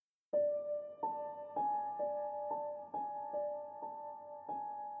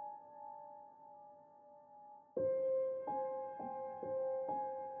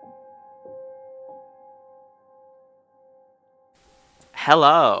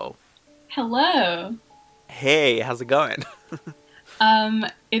Hello. Hello. Hey, how's it going?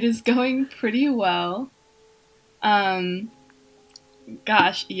 It is going pretty well. Um,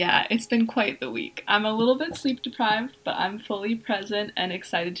 Gosh, yeah, it's been quite the week. I'm a little bit sleep deprived, but I'm fully present and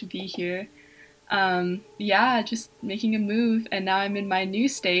excited to be here. Yeah, just making a move, and now I'm in my new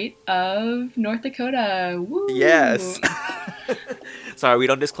state of North Dakota. Woo! Yes. Sorry, we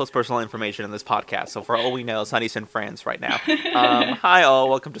don't disclose personal information in this podcast, so for all we know, Sunny's in France right now. Hi all,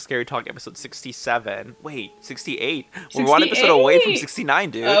 welcome to Scary Talk episode 67. Wait, 68? We're one episode away from 68! 69,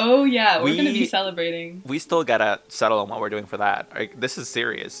 dude. Oh, yeah, we're gonna be We celebrating. we still gotta settle on what we're doing for that. Like, this is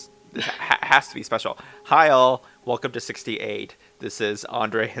serious. This has to be special. Hi all, welcome to 68. This is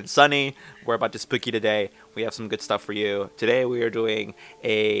Andre and Sunny. We're about to spook you today. We have some good stuff for you. Today we are doing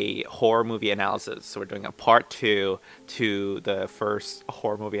a horror movie analysis. So we're doing a part two to the first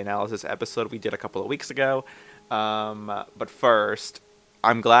horror movie analysis episode we did a couple of weeks ago. But first,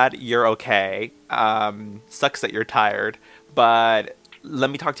 I'm glad you're okay. Sucks that you're tired, but let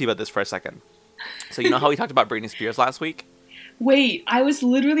me talk to you about this for a second. So you know how we talked about Britney Spears last week? Wait, I was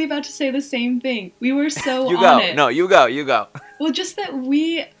literally about to say the same thing. We were so You on go. it. No, you go. You go. Well, just that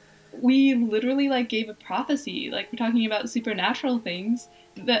we literally like gave a prophecy. Like we're talking about supernatural things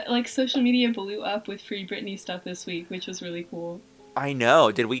that like social media blew up with Free Britney stuff this week, which was really cool. I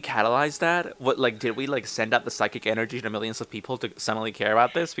know. Did we catalyze that? What like did we like send out the psychic energy to millions of people to suddenly care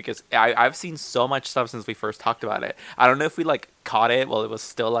about this? Because I've seen so much stuff since we first talked about it. I don't know if we like caught it while it was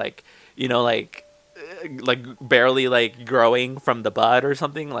still like like barely like growing from the bud or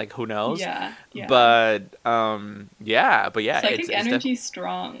something. Like who knows? Yeah, yeah. But yeah, Psychic it's energy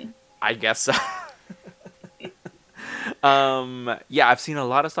strong. I guess so. Yeah, I've seen a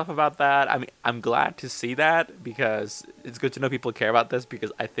lot of stuff about that. I mean, I'm glad to see that because it's good to know people care about this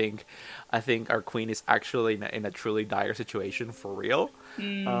because I think our queen is actually in a truly dire situation for real.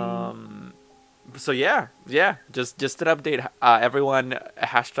 Mm, Um, so yeah, just an update. Everyone,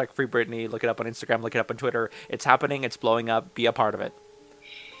 hashtag Free Britney. Look it up on Instagram. Look it up on Twitter. It's happening. It's blowing up. Be a part of it.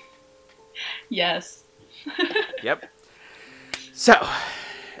 yes. Yep. So,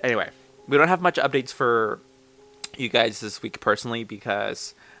 anyway, we don't have much updates for you guys this week personally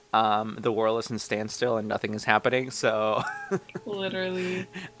because the world is in standstill and nothing is happening. So, Literally.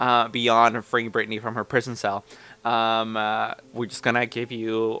 beyond freeing Britney from her prison cell, we're just gonna give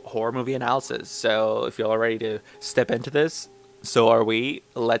you horror movie analysis. So, if you're all ready to step into this, so are we.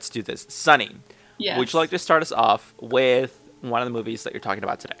 Let's do this. Sunny, would you like Yes. to start us off with one of the movies that you're talking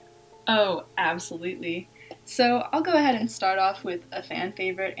about today? Oh, absolutely. So I'll go ahead and start off with a fan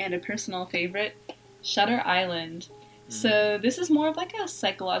favorite and a personal favorite, Shutter Island. So this is more of like a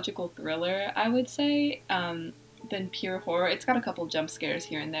psychological thriller, I would say, than pure horror. It's got a couple jump scares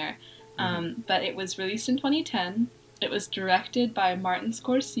here and there. Mm-hmm. But it was released in 2010. It was directed by Martin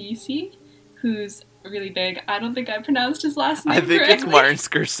Scorsese, who's really big. I don't think I pronounced his last I name think it's correctly. Martin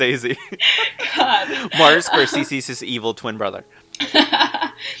Scorsese. God. Martin Scorsese's his evil twin brother.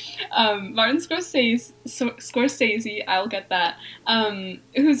 Martin Scorsese, I'll get that,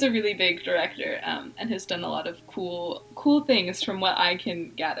 who's a really big director and has done a lot of cool things from what I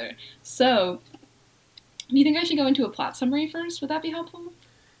can gather. So, do you think I should go into a plot summary first? Would that be helpful?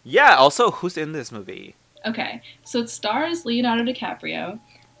 Yeah, also, who's in this movie? Okay, so it stars Leonardo DiCaprio.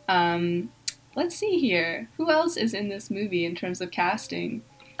 Um, let's see here. Who else is in this movie in terms of casting?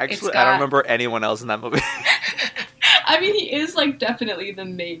 It's Actually, I don't got remember anyone else in that movie. I mean, he is like definitely the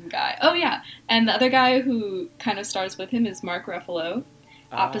main guy. Oh yeah, and the other guy who kind of stars with him is Mark Ruffalo,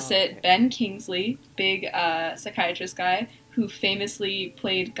 Oh, opposite okay. Ben Kingsley, big psychiatrist guy who famously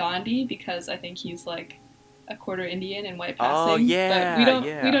played Gandhi because I think he's like a quarter Indian and white Oh, passing. But we yeah, don't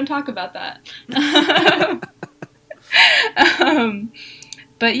yeah. talk about that. um,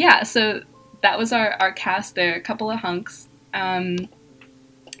 but yeah, so that was our cast there, a couple of hunks. And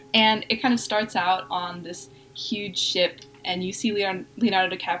it kind of starts out on this huge ship, and you see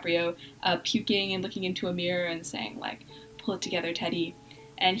Leonardo DiCaprio puking and looking into a mirror and saying, like, pull it together, Teddy.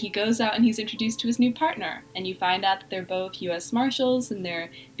 And he goes out and he's introduced to his new partner, and you find out that they're both U.S. Marshals and they're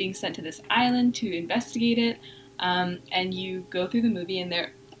being sent to this island to investigate it. And you go through the movie and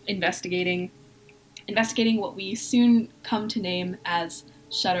they're investigating what we soon come to name as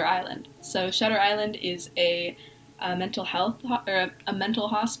Shutter Island. So Shutter Island is a mental health or a mental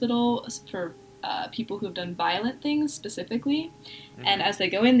hospital for people who have done violent things specifically. And Hmm. as they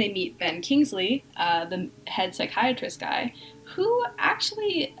go in, they meet Ben Kingsley, the head psychiatrist guy, who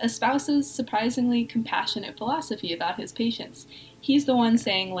actually espouses surprisingly compassionate philosophy about his patients. He's the one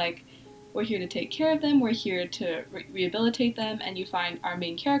saying, like, we're here to take care of them, we're here to rehabilitate them, and you find our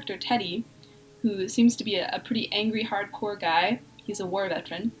main character, Teddy, who seems to be a pretty angry, hardcore guy. He's a war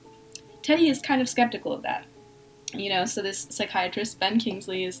veteran. Teddy is kind of skeptical of that. So this psychiatrist, Ben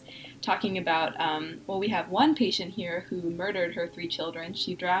Kingsley, is talking about, we have one patient here who murdered her 3 children.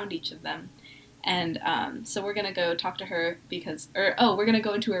 She drowned each of them. And so we're going to go talk to her we're going to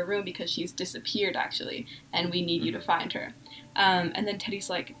go into her room because she's disappeared, actually, and we need you to find her. And then Teddy's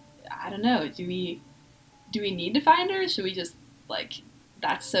like, I don't know, do we need to find her? Should we just,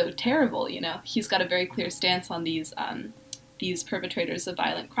 that's so terrible, He's got a very clear stance on these perpetrators of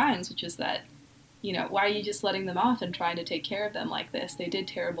violent crimes, which is that, why are you just letting them off and trying to take care of them like this? They did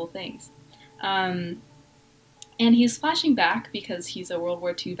terrible things. And he's flashing back, because he's a World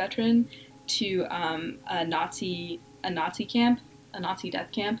War II veteran, to a Nazi camp, a Nazi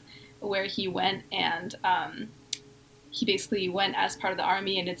death camp, where he went, and he basically went as part of the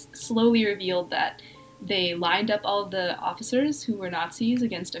army, and it's slowly revealed that they lined up all of the officers who were Nazis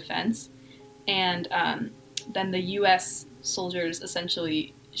against a fence, and then the U.S. soldiers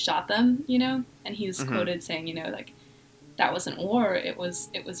essentially shot them, and he's quoted saying, that wasn't war, it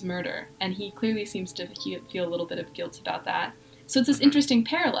was murder, and he clearly seems to feel a little bit of guilt about that. So it's this interesting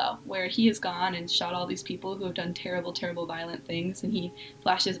parallel where he has gone and shot all these people who have done terrible, terrible, violent things, and he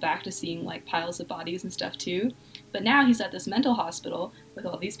flashes back to seeing piles of bodies and stuff too. But now he's at this mental hospital with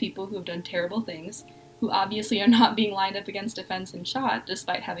all these people who have done terrible things, who obviously are not being lined up against a fence and shot,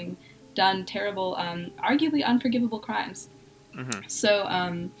 despite having done terrible, arguably unforgivable crimes.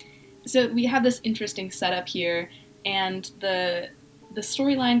 Mm-hmm. So we have this interesting setup here, and the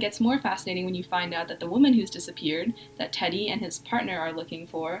storyline gets more fascinating when you find out that the woman who's disappeared, that Teddy and his partner are looking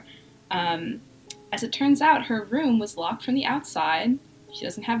for, as it turns out, her room was locked from the outside. She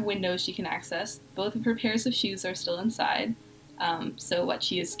doesn't have windows she can access. Both of her pairs of shoes are still inside.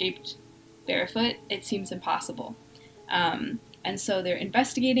 She escaped barefoot? It seems impossible. And so they're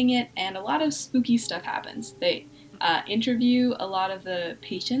investigating it, and a lot of spooky stuff happens. They interview a lot of the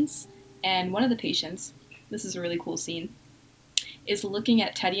patients, and one of the patients, this is a really cool scene, is looking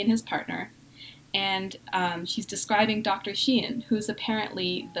at Teddy and his partner, and she's describing Dr. Sheehan, who's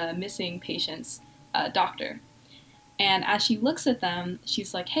apparently the missing patient's doctor. And as she looks at them,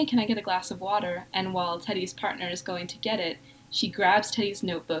 she's like, hey, can I get a glass of water? And while Teddy's partner is going to get it, she grabs Teddy's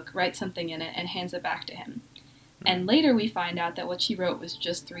notebook, writes something in it, and hands it back to him. And later we find out that what she wrote was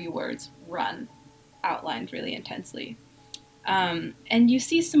just 3 words, run, outlined really intensely. And you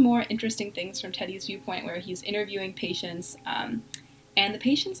see some more interesting things from Teddy's viewpoint, where he's interviewing patients, and the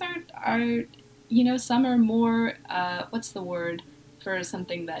patients are some are more, what's the word for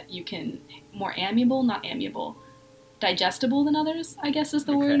something that you can, more amiable, not amiable, digestible than others, I guess is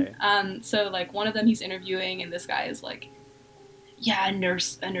the word. So one of them he's interviewing, and this guy is like, yeah, a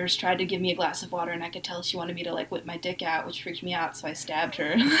nurse tried to give me a glass of water, and I could tell she wanted me to whip my dick out, which freaked me out, so I stabbed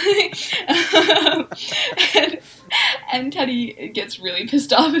her. and Teddy gets really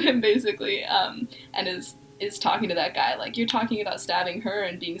pissed off at him, basically, and is talking to that guy, you're talking about stabbing her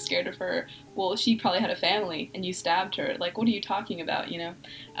and being scared of her. Well, she probably had a family, and you stabbed her. What are you talking about,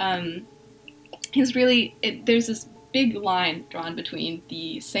 there's this big line drawn between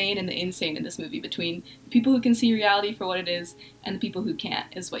the sane and the insane in this movie, between the people who can see reality for what it is and the people who can't,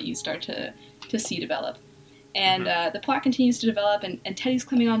 is what you start to see develop. And the plot continues to develop, and Teddy's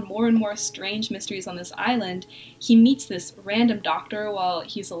coming on more and more strange mysteries on this island. He meets this random doctor while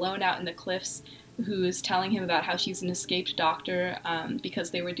he's alone out in the cliffs, who is telling him about how she's an escaped doctor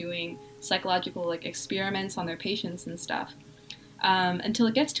because they were doing psychological experiments on their patients and stuff. Until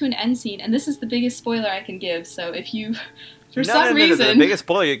it gets to an end scene, and this is the biggest spoiler I can give, so if you, for some reason... the biggest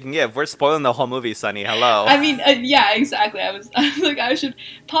spoiler you can give. We're spoiling the whole movie, Sunny. Hello. I mean, yeah, exactly. I was like, I should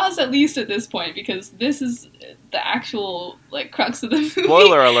pause at least at this point, because this is the actual, crux of the movie.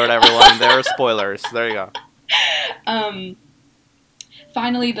 Spoiler alert, everyone. There are spoilers. There you go.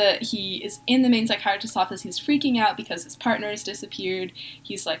 Finally, he is in the main psychiatrist's office. He's freaking out because his partner has disappeared.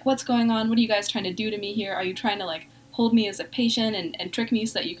 He's like, what's going on? What are you guys trying to do to me here? Are you trying to, hold me as a patient and trick me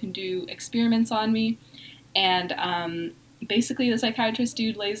so that you can do experiments on me? And basically the psychiatrist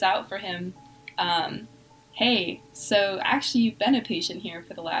dude lays out for him, hey, so actually you've been a patient here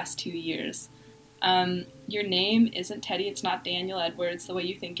for the last 2 years. Your name isn't Teddy, it's not Daniel Edwards the way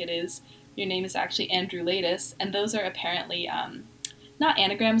you think it is. Your name is actually Andrew Latus, and those are apparently not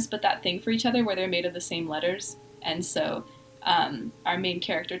anagrams, but that thing for each other where they're made of the same letters. And so our main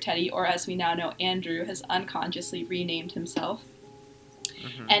character, Teddy, or as we now know, Andrew, has unconsciously renamed himself.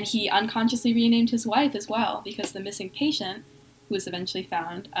 Mm-hmm. And he unconsciously renamed his wife as well, because the missing patient, who was eventually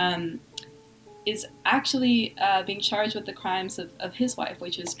found, is actually being charged with the crimes of his wife,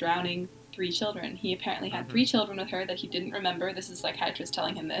 which is drowning 3 children. He apparently had 3 children with her that he didn't remember. This is a psychiatrist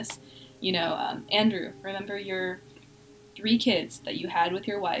telling him this. Andrew, remember your 3 kids that you had with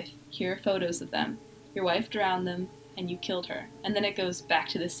your wife. Here are photos of them. Your wife drowned them, and you killed her. And then it goes back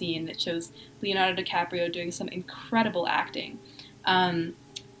to the scene that shows Leonardo DiCaprio doing some incredible acting,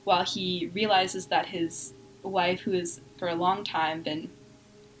 while he realizes that his wife, who has for a long time been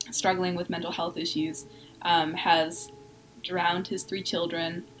struggling with mental health issues, has drowned his 3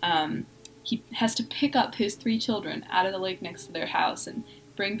 children. He has to pick up his 3 children out of the lake next to their house and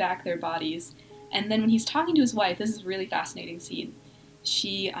bring back their bodies. And then when he's talking to his wife, this is a really fascinating scene.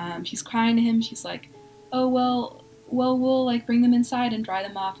 She's crying to him. She's like, "Oh well, we'll like bring them inside and dry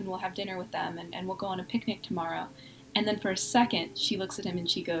them off, and we'll have dinner with them, and we'll go on a picnic tomorrow." And then for a second, she looks at him and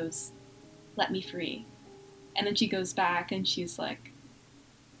she goes, "Let me free." And then she goes back and she's like,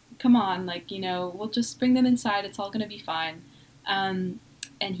 "Come on, like, we'll just bring them inside. It's all gonna be fine." And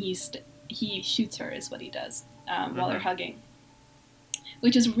he shoots her, is what he does, while they're hugging,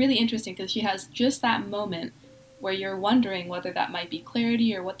 which is really interesting because she has just that moment where you're wondering whether that might be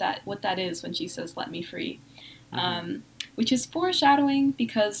clarity or what that is when she says, "Let me free," which is foreshadowing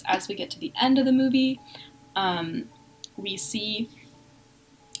because as we get to the end of the movie, we see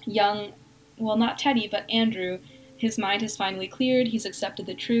not Teddy, but Andrew. His mind has finally cleared. He's accepted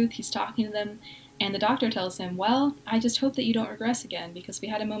the truth. He's talking to them. And the doctor tells him, "Well, I just hope that you don't regress again because we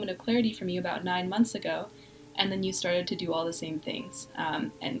had a moment of clarity from you about 9 months ago. And then you started to do all the same things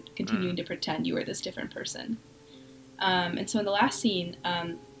and continuing to pretend you were this different person." And so in the last scene,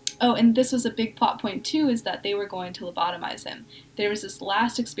 and this was a big plot point too, is that they were going to lobotomize him. There was this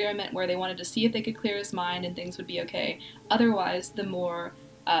last experiment where they wanted to see if they could clear his mind and things would be okay. Otherwise, the more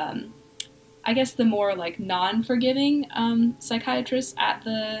like non-forgiving psychiatrists at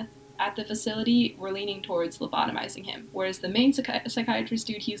the facility were leaning towards lobotomizing him, whereas the main psychiatrist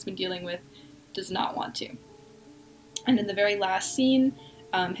dude he's been dealing with does not want to. And in the very last scene,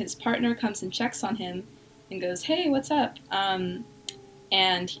 his partner comes and checks on him and goes, "Hey, what's up?"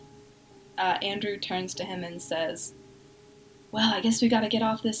 And Andrew turns to him and says, "Well, I guess we gotta get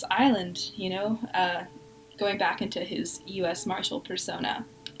off this island, going back into his U.S. Marshal persona.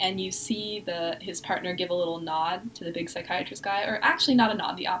 And you see his partner give a little nod to the big psychiatrist guy, or actually not a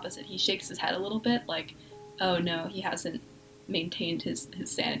nod, the opposite. He shakes his head a little bit like, oh no, he hasn't maintained his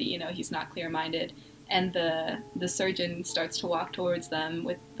sanity, he's not clear-minded. And the surgeon starts to walk towards them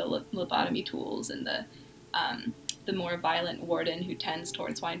with the lobotomy tools, and the more violent warden who tends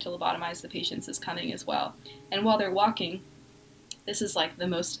towards wanting to lobotomize the patients is coming as well. And while they're walking, this is like the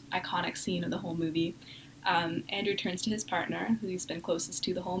most iconic scene of the whole movie. Andrew turns to his partner, who he's been closest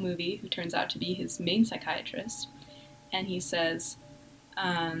to the whole movie, who turns out to be his main psychiatrist, and he says,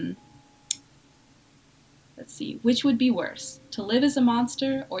 let's see, "Which would be worse, to live as a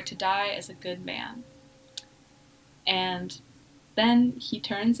monster or to die as a good man?" And then he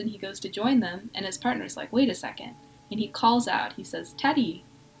turns and he goes to join them, and his partner's like, "Wait a second," and he calls out, he says, "Teddy,"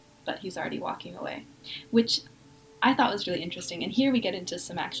 but he's already walking away, which I thought was really interesting. And here we get into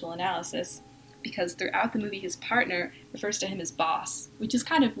some actual analysis, because throughout the movie his partner refers to him as boss, which is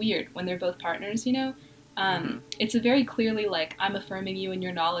kind of weird when they're both partners, It's a very clearly like, I'm affirming you and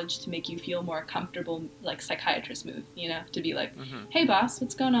your knowledge to make you feel more comfortable, like psychiatrist move, to be like, "Hey boss,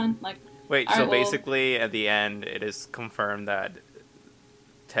 what's going on?" Like, wait, so basically at the end it is confirmed that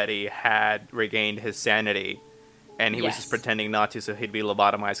Teddy had regained his sanity and he was just pretending not to, so he'd be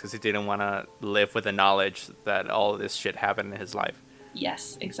lobotomized because he didn't want to live with the knowledge that all this shit happened in his life.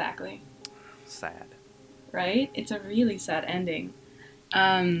 Yes, exactly. Sad. Right? It's a really sad ending.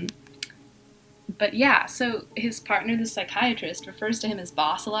 But yeah, so his partner, the psychiatrist, refers to him as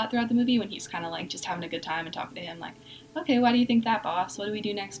boss a lot throughout the movie when he's kind of like just having a good time and talking to him like, "Okay, why do you think that, boss? What do we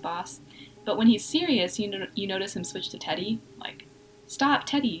do next, boss?" But when he's serious, you notice him switch to Teddy, like, "Stop,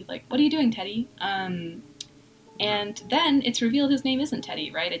 Teddy, like, what are you doing, Teddy?" And then it's revealed his name isn't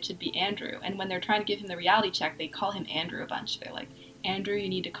Teddy, right? It should be Andrew. And when they're trying to give him the reality check, they call him Andrew a bunch. They're like, "Andrew, you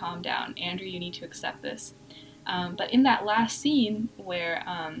need to calm down. Andrew, you need to accept this." But in that last scene where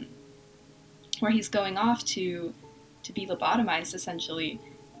he's going off to be lobotomized, essentially,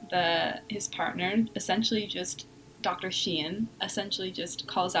 his partner essentially just, Dr. Sheehan, essentially just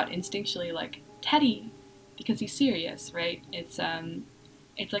calls out instinctually like, "Teddy," because he's serious, right?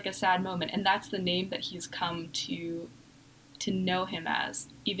 It's like a sad moment, and that's the name that he's come to know him as,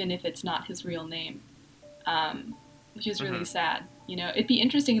 even if it's not his real name, which is really sad. It'd be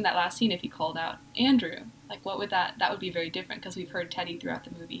interesting in that last scene if he called out Andrew. Like, what would that would be very different, because we've heard Teddy throughout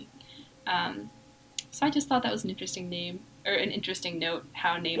the movie. So I just thought that was an interesting name, or an interesting note,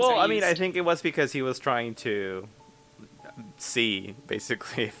 how names are used. Well, I mean, I think it was because he was trying to see,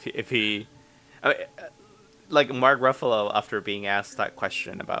 basically, if he... like, Mark Ruffalo, after being asked that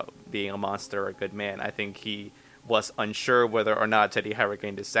question about being a monster or a good man, I think he was unsure whether or not Teddy had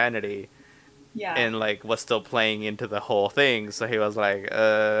regained his sanity, Yeah. and like was still playing into the whole thing. So he was like,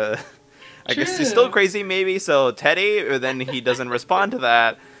 I guess he's still True. crazy, maybe. So Teddy, but then he doesn't respond to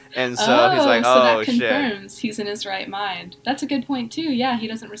that, and so he's like, Oh, so that oh shit. confirms he's in his right mind. That's a good point too. Yeah, he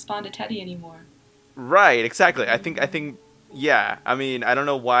doesn't respond to Teddy anymore. Right, exactly. I think, yeah. I mean, I don't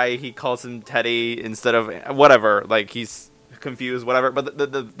know why he calls him Teddy instead of whatever. Like he's confused, whatever. But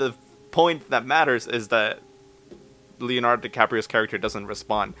the point that matters is that Leonardo DiCaprio's character doesn't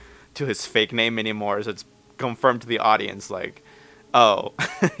respond to his fake name anymore. So it's confirmed to the audience, like, oh,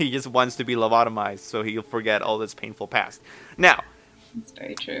 he just wants to be lobotomized, so he'll forget all this painful past. Now, That's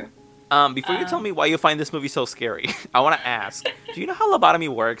very true. before you tell me why you find this movie so scary, I want to ask: do you know how lobotomy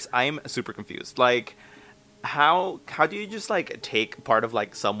works? I'm super confused. Like, how do you just like take part of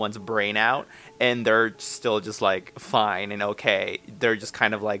like someone's brain out and they're still just like fine and okay? They're just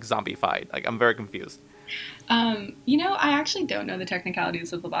kind of like zombified. Like, I'm very confused. I actually don't know the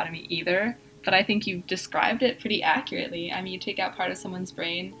technicalities of lobotomy either, but I think you've described it pretty accurately. I mean, you take out part of someone's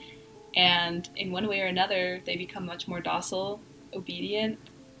brain, and in one way or another, they become much more docile, obedient.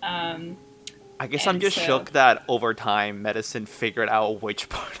 Um, I guess I'm and just so, shocked that over time medicine figured out which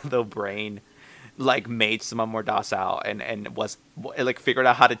part of the brain like made someone more docile and was like figured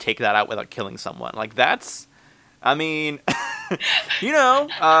out how to take that out without killing someone. Like that's, I mean,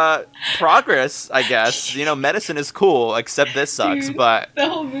 progress, I guess. Medicine is cool, except this sucks, dude, but the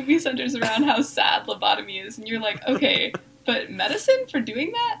whole movie centers around how sad lobotomy is, and you're like, okay, but medicine for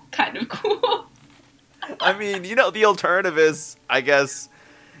doing that? Kind of cool. I mean, the alternative is, I guess,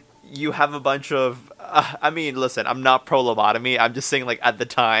 you have a bunch of. I mean, listen, I'm not pro lobotomy. I'm just saying, like, at the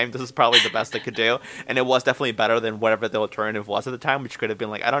time, this is probably the best they could do, and it was definitely better than whatever the alternative was at the time, which could have been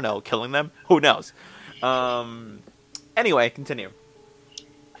like, I don't know, killing them. Who knows? Anyway, continue.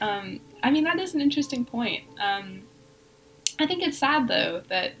 I mean, that is an interesting point. I think it's sad, though,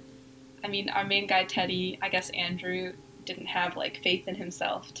 that, I mean, our main guy, Teddy, I guess Andrew, didn't have, like, faith in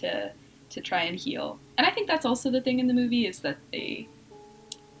himself to try and heal. And I think that's also the thing in the movie, is that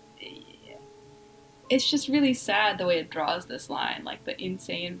it's just really sad the way it draws this line, like the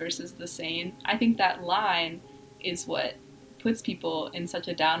insane versus the sane. I think that line is what puts people in such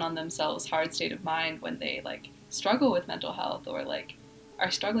a down on themselves hard state of mind when they, like, struggle with mental health or, like, are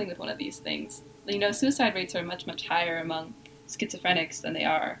struggling with one of these things. Suicide rates are much, much higher among schizophrenics than they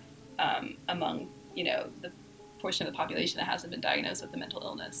are among, the portion of the population that hasn't been diagnosed with a mental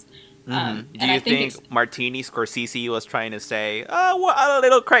illness. Mm-hmm. Do you think Martini Scorsese was trying to say, "Oh, well, a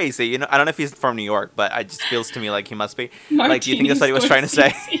little crazy"? I don't know if he's from New York, but it just feels to me like he must be. Like, do you think that's what he was trying to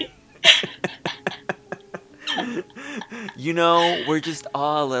say? We're just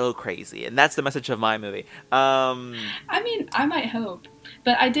all a little crazy, and that's the message of my movie. I mean, I might hope,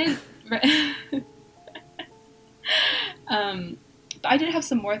 but I did. I did have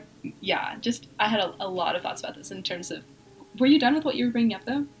some more. Yeah, just I had a lot of thoughts about this in terms of. Were you done with what you were bringing up,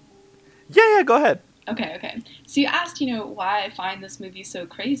 though? Yeah, go ahead. Okay. So you asked, why I find this movie so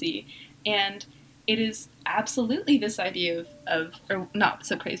crazy, and it is absolutely this idea or not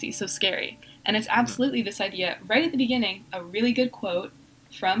so crazy, so scary. And it's absolutely this idea, right at the beginning, a really good quote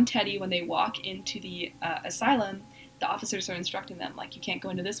from Teddy when they walk into the asylum. The officers are instructing them, like, you can't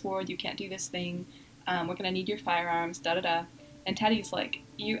go into this ward, you can't do this thing, we're going to need your firearms, da-da-da. And Teddy's like,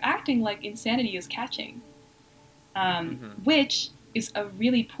 you're acting like insanity is catching. Which is a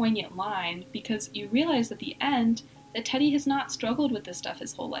really poignant line, because you realize at the end that Teddy has not struggled with this stuff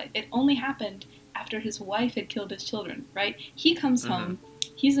his whole life. It only happened after his wife had killed his children, right? He comes home,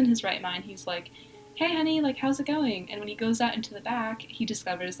 he's in his right mind, he's like, hey honey, like, how's it going? And when he goes out into the back, he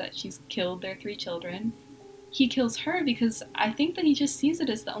discovers that she's killed their 3 children. He kills her because I think that he just sees it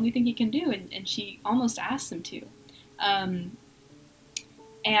as the only thing he can do, and she almost asks him to.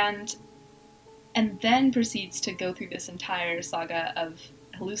 And then proceeds to go through this entire saga of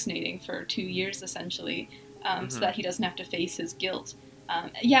hallucinating for 2 years, essentially, so that he doesn't have to face his guilt.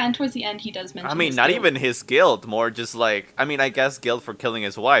 And towards the end, he does mention. I mean, not even his guilt, more just like, I mean, I guess guilt for killing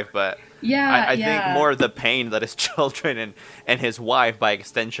his wife, but I think more the pain that his children and his wife, by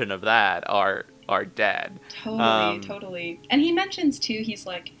extension of that, are dead. Totally. And he mentions too, he's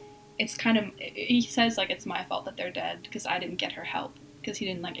like, he says, like, it's my fault that they're dead because I didn't get her help, because he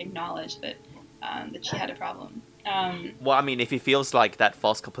didn't, like, acknowledge that she had a problem. Well, I mean, if he feels like that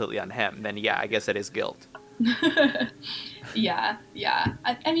falls completely on him, then yeah, I guess it is guilt. Yeah.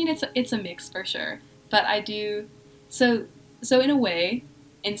 I mean, it's a mix for sure, but I do. So in a way,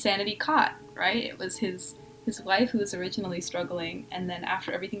 insanity caught, right? It was his wife who was originally struggling, and then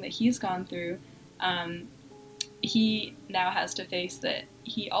after everything that he's gone through, he now has to face that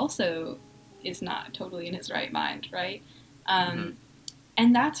he also is not totally in his right mind, right? Mm-hmm.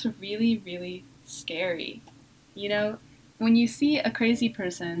 And that's really, really scary. You know, when you see a crazy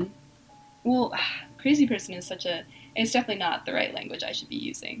person, well, crazy person is such a, it's definitely not the right language I should be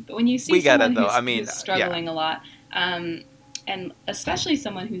using. But when you see We get someone it though. I mean, who's yeah. struggling a lot, and especially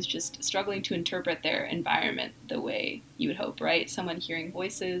someone who's just struggling to interpret their environment the way you would hope, right? Someone hearing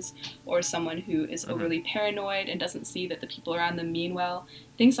voices, or someone who is Mm-hmm. overly paranoid and doesn't see that the people around them mean well,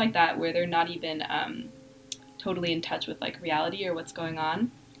 things like that, where they're not even totally in touch with like reality or what's going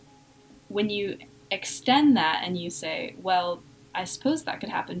on. When you extend that and you say, well, I suppose that could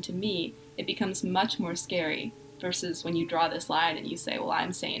happen to me, it becomes much more scary versus when you draw this line and you say, well,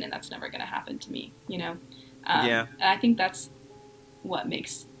 I'm sane and that's never going to happen to me, you know? Yeah. And I think that's what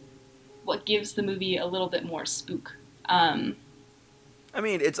gives the movie a little bit more spook. I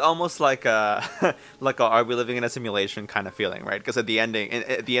mean, it's almost like a like a "Are we living in a simulation?" kind of feeling, right? Because at the end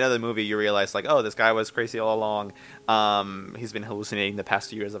of the movie, you realize like, oh, this guy was crazy all along. He's been hallucinating the past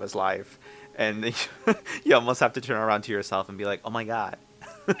 2 years of his life, and you almost have to turn around to yourself and be like, oh my god,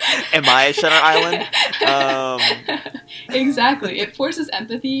 am I at Shutter Island? Exactly. It forces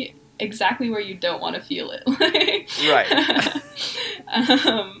empathy exactly where you don't want to feel it. Right.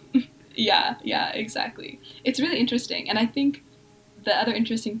 um, yeah, exactly. It's really interesting, and I think the other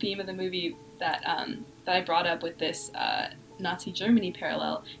interesting theme of the movie that I brought up with this Nazi Germany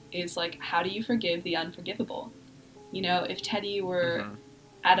parallel is like, how do you forgive the unforgivable? You know, if Teddy were Mm-hmm.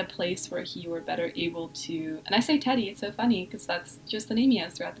 at a place where he were better able to, and I say Teddy, it's so funny because that's just the name he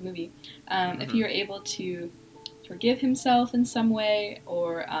has throughout the movie. If Mm-hmm. he were able to forgive himself in some way,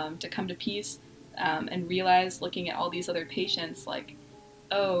 or to come to peace, and realize, looking at all these other patients, like,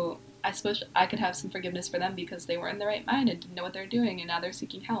 oh, I suppose I could have some forgiveness for them because they weren't in the right mind and didn't know what they're doing, and now they're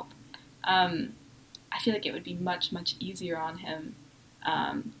seeking help. Um, I feel like it would be much, much easier on him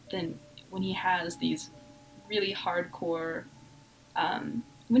than when he has these really hardcore,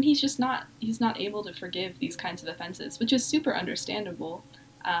 when he's not able to forgive these kinds of offenses, which is super understandable,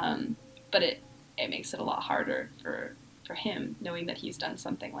 but it makes it a lot harder for him knowing that he's done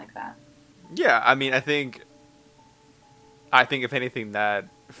something like that. Yeah, I mean, I think if anything that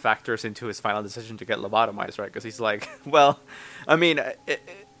factors into his final decision to get lobotomized, right? Because he's like, well, I mean,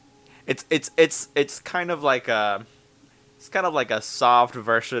 it's kind of like a it's kind of like a soft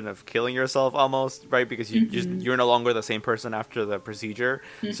version of killing yourself almost, right? Because Mm-hmm. you're no longer the same person after the procedure.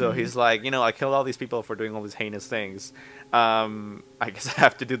 So Mm-hmm. he's like, I killed all these people for doing all these heinous things. I guess I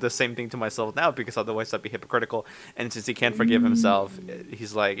have to do the same thing to myself now because otherwise that'd be hypocritical. And since he can't forgive himself, Mm.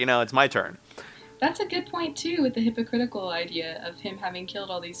 he's like, it's my turn. That's a good point too, with the hypocritical idea of him having killed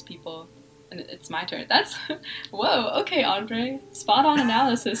all these people, and it's my turn. That's whoa. Okay, Andre, spot on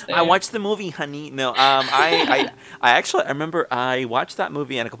analysis I there. watched the movie, honey. No, I actually I remember I watched that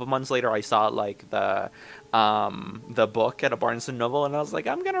movie, and a couple months later I saw like the book at a Barnes and Noble, and I was like,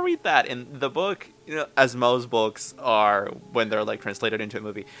 I'm gonna read that. And the book, as most books are when they're like translated into a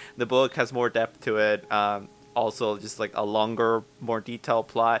movie, the book has more depth to it. Also, just like a longer, more detailed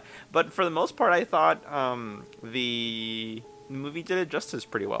plot. But for the most part, I thought the movie did it justice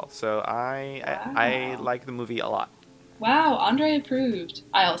pretty well. So I Wow. like the movie a lot. Wow, Andre approved.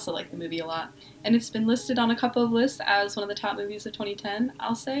 I also like the movie a lot. And it's been listed on a couple of lists as one of the top movies of 2010,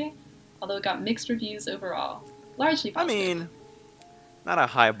 I'll say, although it got mixed reviews overall. Largely I positive. mean, not a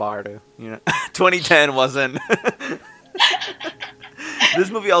high bar to 2010 wasn't. This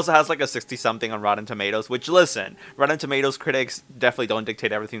movie also has like a 60 something on Rotten Tomatoes, which, listen, Rotten Tomatoes critics definitely don't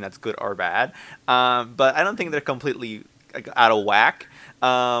dictate everything that's good or bad, but I don't think they're completely like, out of whack.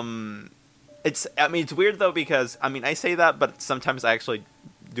 I mean, it's weird though because I mean I say that, but sometimes I actually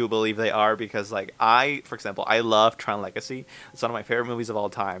do believe they are because like for example, I love Tron Legacy. It's one of my favorite movies of all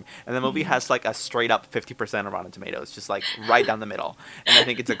time, and the movie Mhm. has like a straight up 50% on Rotten Tomatoes, just like right down the middle, and I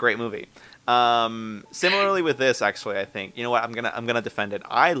think it's a great movie. Similarly with this, actually, I think you know what I'm gonna defend it.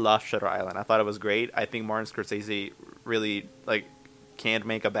 I love Shutter Island. I thought it was great. I think Martin Scorsese really like can't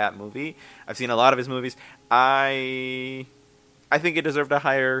make a bad movie. I've seen a lot of his movies. I think it deserved a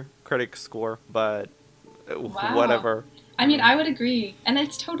higher critic score, but Wow. whatever. I mean, I would agree. And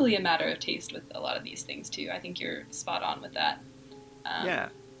it's totally a matter of taste with a lot of these things, too. I think you're spot on with that. Um, Yeah,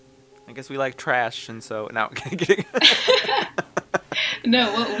 I guess we like trash, and so now kidding.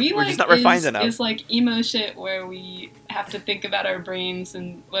 no, what we We're just like not refined is enough. like emo shit where we have to think about our brains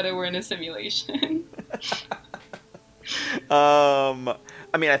and whether we're in a simulation.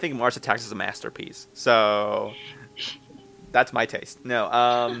 I mean, I think Mars Attacks is a masterpiece. So That's my taste.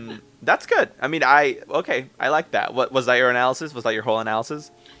 No, that's good. I mean, I like that. What was that your analysis? Was that your whole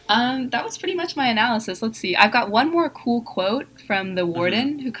analysis? That was pretty much my analysis. Let's see. I've got one more cool quote from the Mm-hmm.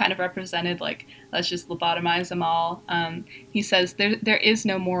 warden who kind of represented, like, let's just lobotomize them all. He says, there is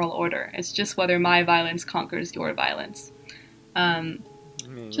no moral order. It's just whether my violence conquers your violence. Um, I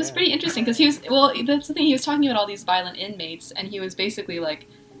mean, which was yeah. pretty interesting because he was, well, that's the thing. He was talking about all these violent inmates, and he was basically like,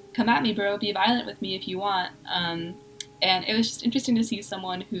 come at me, bro. Be violent with me if you want. And it was just interesting to see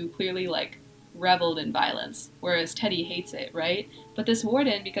someone who clearly, like, reveled in violence, whereas Teddy hates it, right? But this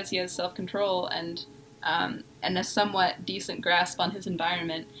warden, because he has self-control and a somewhat decent grasp on his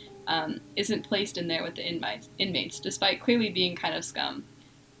environment, isn't placed in there with the inmates, despite clearly being kind of scum.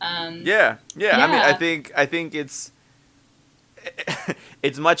 Um, Yeah, yeah. I mean, yeah, I think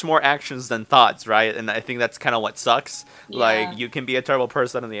it's much more actions than thoughts, right? And I think that's kind of what sucks. yeah, Like, you can be a terrible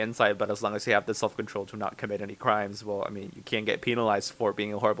person on the inside, but as long as you have the self control to not commit any crimes, well, I mean, you can't get penalized for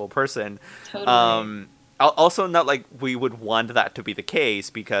being a horrible person. totally. Also, not like we would want that to be the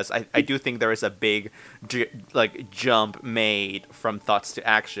case, because I do think there is a big jump made from thoughts to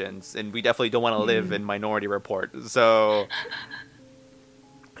actions, and we definitely don't want to live in Minority Report. So,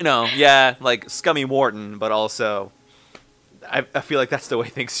 yeah, like scummy Morton, but also I feel like that's the way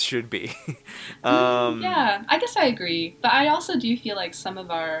things should be. um, Yeah, I guess I agree. But I also do feel like some of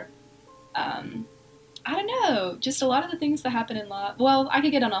our, um, I don't know, just a lot of the things that happen in law. Well, I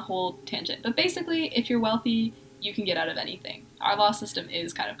could get on a whole tangent. But basically, if you're wealthy, you can get out of anything. Our law system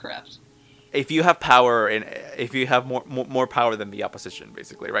is kind of corrupt. if you have power and if you have more power than the opposition,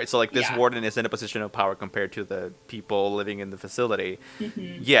 basically, right? So like this Yeah. warden is in a position of power compared to the people living in the facility.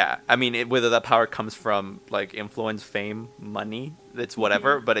 Hmm. Yeah, I mean, whether that power comes from like influence, fame, money, it's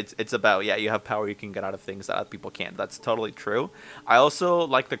whatever. But it's about, yeah, you have power, you can get out of things that other people can't. That's totally true. I also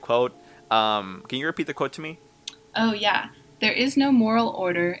like the quote. Can you repeat the quote to me? Oh, yeah. There is no moral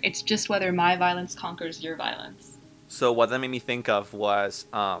order. It's just whether my violence conquers your violence. So what that made me think of was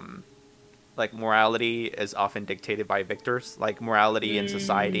like morality is often dictated by victors. Like morality in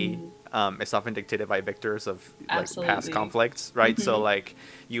society Mm, is often dictated by victors of like past absolutely. conflicts, right? So Hmm. like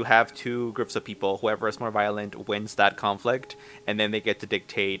you have two groups of people. Whoever is more violent wins that conflict, and then they get to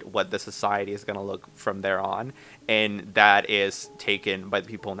dictate what the society is going to look from there on, and that is taken by the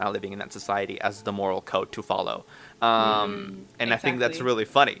people now living in that society as the moral code to follow. And I think that's Exactly. really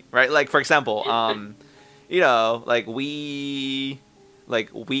funny, right? Like for example, like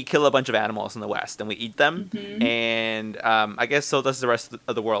we kill a bunch of animals in the West and we eat them, Hmm. and I guess so does the rest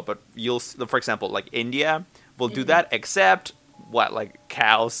of the world. But for example, like India will do Hmm. that, except what, like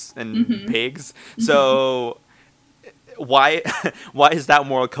cows and Hmm. pigs. Hmm. So why why is that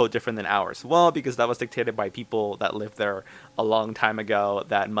moral code different than ours? Well, because that was dictated by people that lived there a long time ago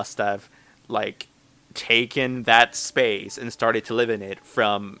that must have like taken that space and started to live in it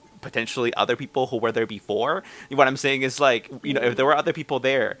from potentially other people who were there before. What I'm saying is, like, if there were other people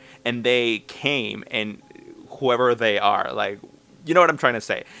there and they came, and whoever they are, like, you know what I'm trying to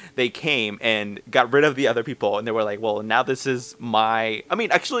say? They came and got rid of the other people, and they were like, "Well, now this is my." I mean,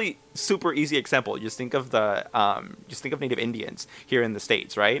 actually, super easy example. Just think of Native Indians here in the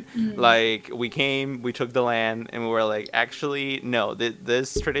States, right? Hmm. Like, we came, we took the land, and we were like, "Actually, no,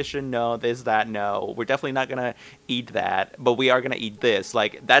 this tradition, no, this that, no. We're definitely not gonna eat that, but we are gonna eat this.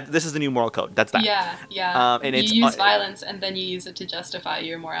 Like that. This is the new moral code. That's that." Yeah, yeah. And You it's use violence and then you use it to justify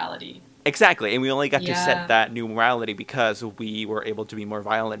your morality. exactly, and we only got to set Yeah, that new morality because we were able to be more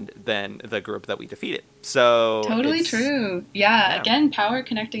violent than the group that we defeated. So totally it's true. Yeah, yeah, again, power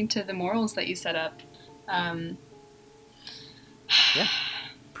connecting to the morals that you set up. Um, yeah,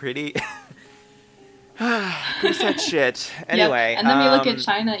 pretty pretty sad shit. yep. Anyway, And then we look at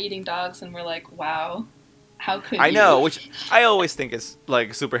China eating dogs and we're like, wow, how could I you? know, which I always think is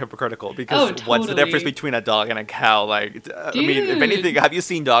like super hypocritical, because Oh, what's the difference totally. between a dog and a cow? Like, I mean, if anything, Dude. have you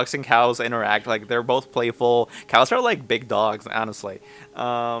seen dogs and cows interact? Like, they're both playful. Cows are like big dogs, honestly.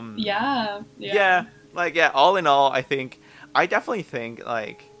 Um, Yeah, yeah. yeah, like, yeah. All in all, I definitely think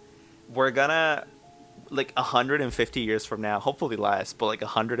like we're gonna, like, 150 years from now, hopefully less, but like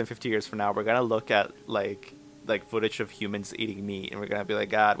 150 years from now, we're gonna look at like footage of humans eating meat, and we're gonna be like,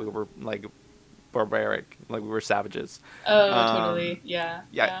 God, we were like barbaric, like we were savages. Oh, Um, totally. Yeah,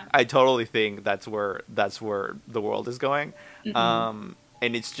 yeah, yeah. I totally think that's where the world is going. Hmm.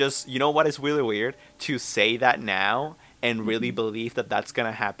 And it's just, you know what is really weird, to say that now and really Hmm. believe that that's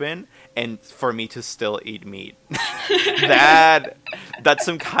gonna happen, and for me to still eat meat. that that's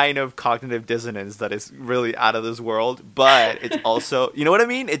some kind of cognitive dissonance that is really out of this world. But it's also, you know what I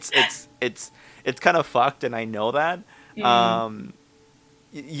mean? It's kind of fucked, and I know that. Mm. Um,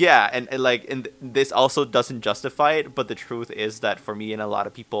 Yeah, and like, and this also doesn't justify it, but the truth is that for me and a lot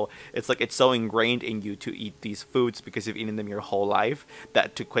of people, it's like it's so ingrained in you to eat these foods because you've eaten them your whole life,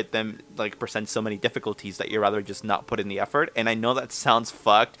 that to quit them like presents so many difficulties that you'd rather just not put in the effort. And I know that sounds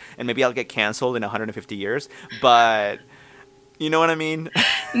fucked, and maybe I'll get canceled in 150 years, but you know what I mean?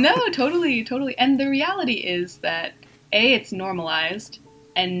 No, totally, totally. And the reality is that A, it's normalized,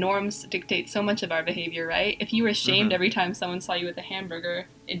 and norms dictate so much of our behavior, right? If you were shamed every time someone saw you with a hamburger,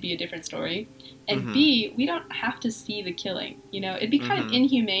 it'd be a different story. And B, we don't have to see the killing. You know, it'd be kind of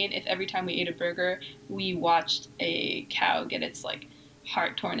inhumane if every time we ate a burger, we watched a cow get its like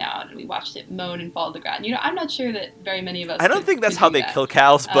heart torn out and we watched it moan and fall to the ground. You know, I'm not sure that very many of us. I don't think that's how they kill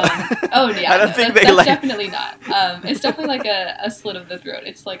cows, but oh yeah, I don't think that's like... definitely not. It's definitely like a slit of the throat.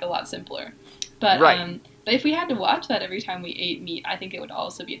 It's like a lot simpler. But but if we had to watch that every time we ate meat, I think it would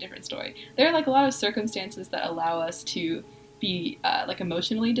also be a different story. There are like a lot of circumstances that allow us to be like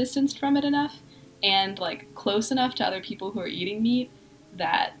emotionally distanced from it enough, and like close enough to other people who are eating meat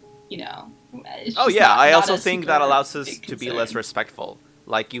that, you know. Oh yeah, not, I not also think that allows us to be less concern. respectful.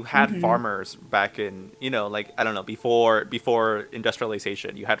 Like you had farmers back in, you know, like I don't know, before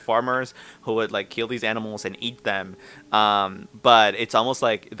industrialization, you had farmers who would like kill these animals and eat them. But it's almost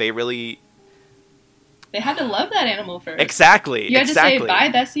like they had to love that animal first. Exactly. You had to say, bye,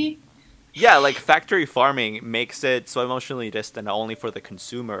 Bessie. Yeah, like factory farming makes it so emotionally distant, not only for the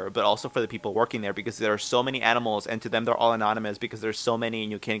consumer, but also for the people working there, because there are so many animals, and to them they're all anonymous because there's so many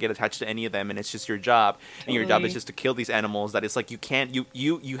and you can't get attached to any of them, and it's just your job. Totally. And your job is just to kill these animals, that it's like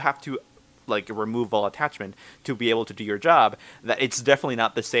you have to like remove all attachment to be able to do your job. That it's definitely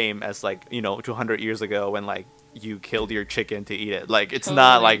not the same as like, you know, 200 years ago when like you killed your chicken to eat it. Like it's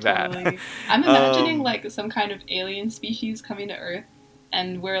not like that. I'm imagining like some kind of alien species coming to Earth,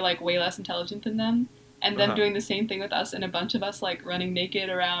 and we're like way less intelligent than them, and them doing the same thing with us, and a bunch of us like running naked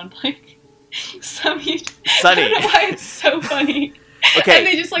around like Sunny. I don't know why it's so funny. Okay. And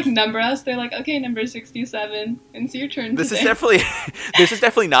they just like number us. They're like, okay, number 67, and it's your turn. This is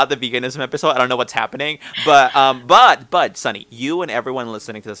definitely not the veganism episode. I don't know what's happening, but Sunny, you and everyone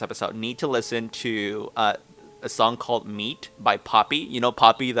listening to this episode need to listen to a song called "Meat" by Poppy. You know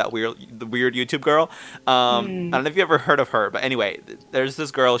Poppy, the weird YouTube girl. I don't know if you ever heard of her, but anyway, there's this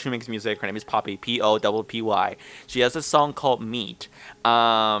girl. She makes music. Her name is Poppy. Poppy. She has a song called "Meat,"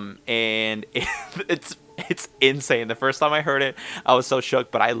 and it's insane. The first time I heard it, I was so shook,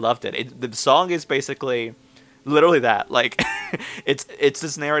 but I loved it. The song is basically literally that. Like, it's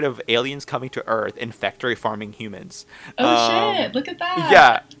this narrative of aliens coming to Earth and factory farming humans. Oh shit! Look at that.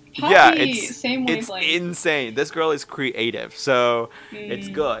 Yeah. Poppy, yeah, it's insane. This girl is creative, so it's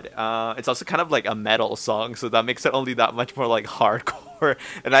good. It's also kind of like a metal song, so that makes it only that much more like hardcore,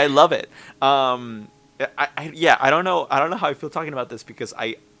 and I love it. I don't know how I feel talking about this, because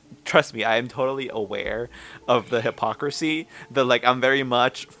trust me, I am totally aware of the hypocrisy. I'm very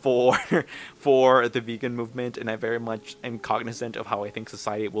much for the vegan movement, and I very much am cognizant of how I think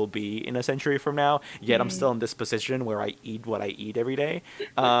society will be in a century from now. Yet I'm still in this position where I eat what I eat every day.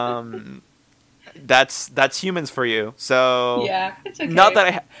 That's humans for you. So yeah, it's okay. Not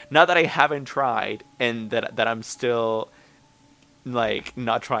that I haven't tried, and that I'm still like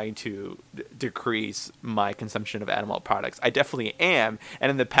not trying to decrease my consumption of animal products. I definitely am, and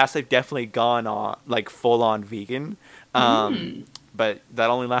in the past I've definitely gone on like full on vegan, but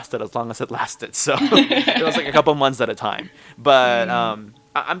that only lasted as long as it lasted, so it was like a couple months at a time. But I'm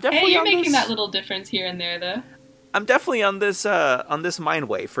definitely you're making that little difference here and there, though. I'm definitely on this mind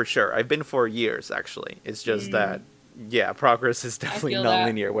way for sure. I've been for years, actually. It's just that progress is definitely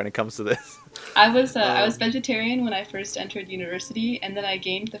non-linear when it comes to this. I was vegetarian when I first entered university, and then I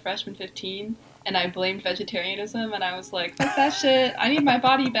gained the freshman 15, and I blamed vegetarianism, and I was like, fuck that shit, I need my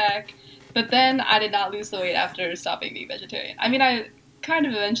body back. But then I did not lose the weight after stopping being vegetarian. I mean, I kind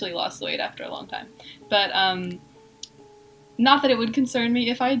of eventually lost the weight after a long time. But not that it would concern me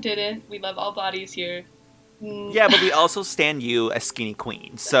if I didn't. We love all bodies here. Yeah, but we also stand you as skinny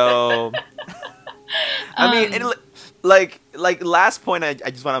queen, so... I mean, like last point I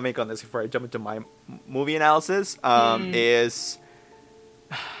just want to make on this before I jump into my movie analysis is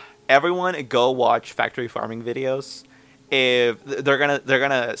everyone go watch factory farming videos. If they're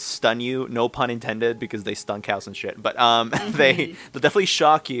gonna stun you, no pun intended, because they stun cows and shit. But they'll definitely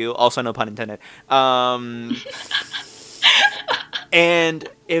shock you, also no pun intended. And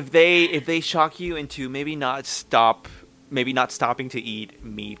if they shock you into maybe not stopping to eat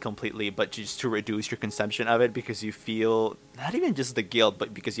meat completely, but just to reduce your consumption of it, because you feel not even just the guilt,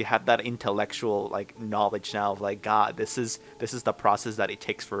 but because you have that intellectual like knowledge now of like, God, this is the process that it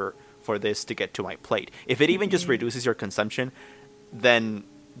takes for this to get to my plate. If it even just reduces your consumption, then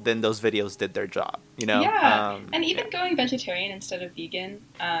those videos did their job, you know? Yeah, and Yeah. even going vegetarian instead of vegan,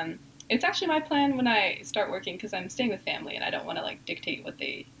 it's actually my plan when I start working because I'm staying with family and I don't want to like dictate what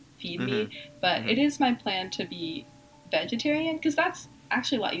they feed Hmm. me. But Hmm. it is my plan to be vegetarian because that's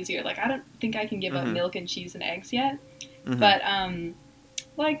actually a lot easier. Like I don't think I can give up Hmm. milk and cheese and eggs yet, Hmm. but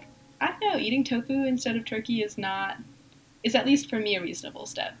like I don't know, eating tofu instead of turkey is at least for me a reasonable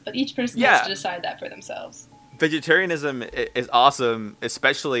step. But each person has Yeah, to decide that for themselves. vegetarianism is awesome,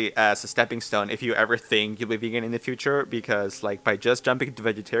 especially as a stepping stone if you ever think you'll be vegan in the future, because like by just jumping into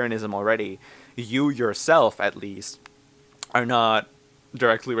vegetarianism already, you yourself at least are not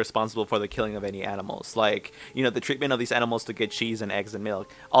directly responsible for the killing of any animals. Like, you know, the treatment of these animals to get cheese and eggs and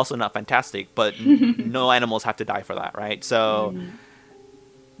milk, also not fantastic, but no animals have to die for that, right? So Mm.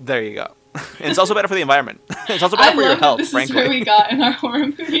 there you go. And it's also better for the environment. It's also better I for your love that health, this is where frankly. we got in our horror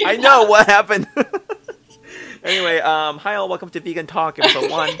movie. I know what happened. Anyway, hi all, welcome to Vegan Talk, episode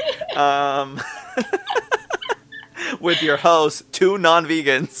 1. Um, with your hosts, 2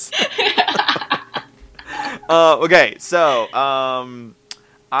 non-vegans. Okay, so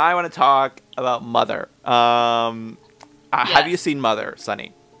I want to talk about Mother. Have you Yes, seen Mother,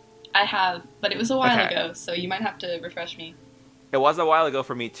 Sunny? I have, but it was a while Okay. ago, so you might have to refresh me. It was a while ago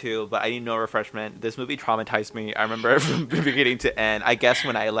for me too, but I need no refreshment. This movie traumatized me. I remember it from beginning to end. I guess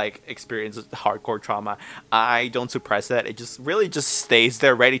when I like experience hardcore trauma, I don't suppress it. It just really just stays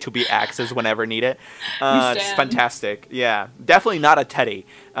there, ready to be accessed whenever needed. We It's stand. fantastic. Yeah, definitely not a Teddy.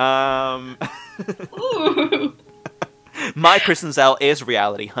 Um, Ooh. my prison cell is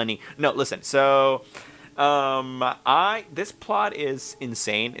reality, honey. No, listen. So, I this plot is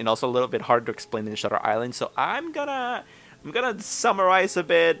insane and also a little bit hard to explain in Shutter Island. So I'm gonna summarize a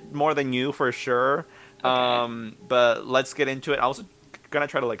bit more than you for sure. Okay. But let's get into it. I was gonna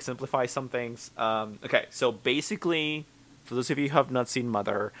try to like simplify some things. Okay, so basically, for those of you who have not seen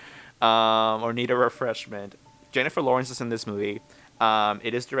Mother, or need a refreshment, Jennifer Lawrence is in this movie.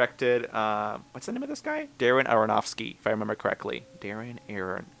 It is directed. What's the name of this guy? Darren Aronofsky, if I remember correctly. Aaron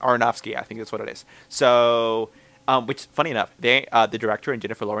Aronofsky, I think that's what it is. So, which funny enough, the director and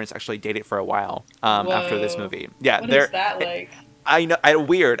Jennifer Lawrence actually dated for a while. After this Whoa. movie, yeah, What is they're. that like? I know.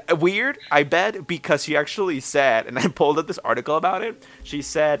 Weird. I bet because she actually said, and I pulled up this article about it. She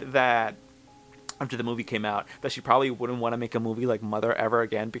said that after the movie came out, that she probably wouldn't want to make a movie like Mother ever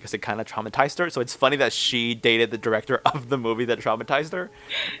again because it kind of traumatized her. So it's funny that she dated the director of the movie that traumatized her.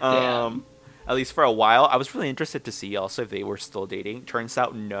 Damn. Um, at least for a while. I was really interested to see also if they were still dating. Turns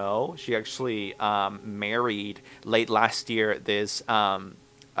out no. She actually married late last year this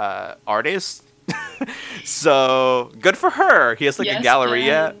artist. So good for her. He has like a Yes,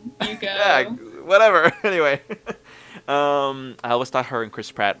 galleria. then you Yeah, go. whatever. Anyway. I always thought her and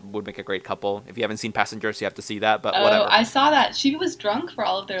Chris Pratt would make a great couple. If you haven't seen Passengers, you have to see that, but Oh, whatever. I saw that. She was drunk for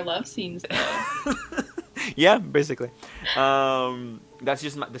all of their love scenes, though. Yeah, basically. That's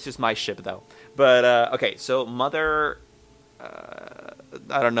just my ship though. But okay, so Mother.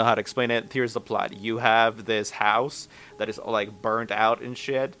 I don't know how to explain it. Here's the plot: you have this house that is all like burnt out and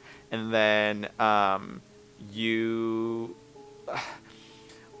shit, and then you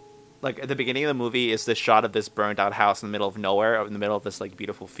like at the beginning of the movie is this shot of this burned out house in the middle of nowhere, in the middle of this like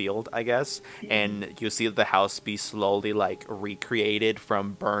beautiful field, I guess, and you see the house be slowly like recreated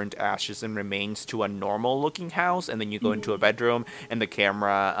from burned ashes and remains to a normal looking house, and then you go into a Mhm. bedroom and the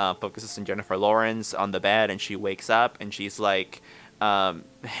camera focuses on Jennifer Lawrence on the bed, and she wakes up and she's like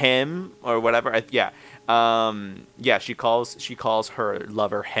him or whatever. Yeah, she calls her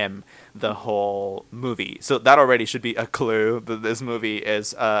lover him the whole movie. So that already should be a clue that this movie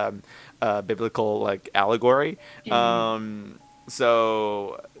is a biblical like allegory. Mhm.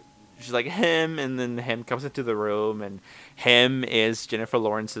 So she's like him, and then him comes into the room, and him is Jennifer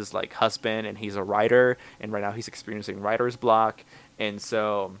Lawrence's like husband, and he's a writer, and right now he's experiencing writer's block, and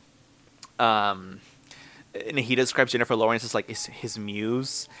so um and he describes Jennifer Lawrence as like his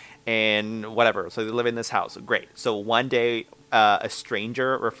muse and whatever. So they live in this house. Great. So one day, a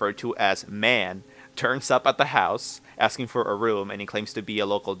stranger referred to as Man turns up at the house asking for a room, and he claims to be a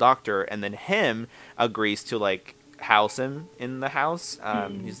local doctor. And then him agrees to like house him in the house.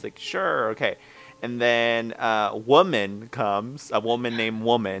 Mhm. He's like, sure, okay. And then woman comes, a woman named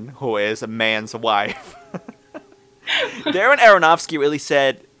Woman, who is a man's wife. Darren Aronofsky really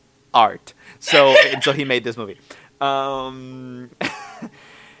said art. So he made this movie. Um,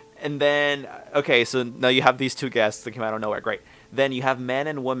 and then okay, so now you have these two guests that came out of nowhere. Great. Then you have man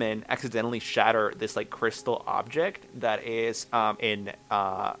and woman accidentally shatter this like crystal object that is in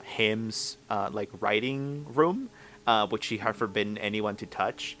him's like writing room, which he had forbidden anyone to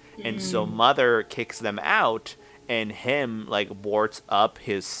touch. And so Mm. Mother kicks them out and him like boards up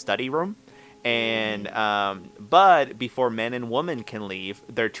his study room. And but before men and women can leave,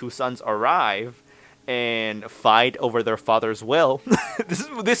 their two sons arrive and fight over their father's will.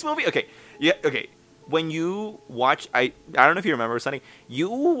 This movie. Okay, yeah, okay. When you watch, I don't know if you remember, Sunny.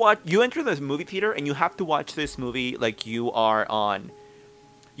 You enter this movie theater and you have to watch this movie like you are on.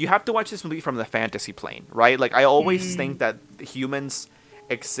 You have to watch this movie from the fantasy plane, right? Like I always think that humans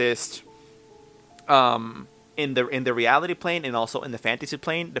exist in the reality plane and also in the fantasy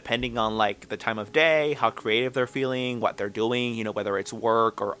plane, depending on like the time of day, how creative they're feeling, what they're doing, you know, whether it's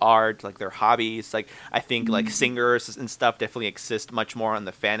work or art, like their hobbies. Like I think like singers and stuff definitely exist much more on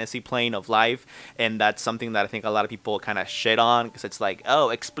the fantasy plane of life, and that's something that I think a lot of people kind of shit on because it's like, oh,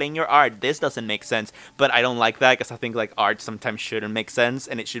 explain your art, this doesn't make sense. But I don't like that because I think like art sometimes shouldn't make sense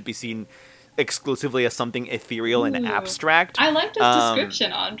and it should be seen exclusively as something ethereal and abstract. I like this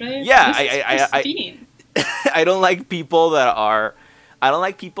description, Andre. Yeah, this is pristine. I don't like people that are. I don't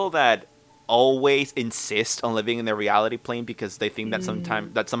like people that always insist on living in their reality plane because they think that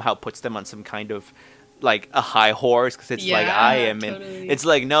that somehow puts them on some kind of like a high horse because it's like I am. Totally. It's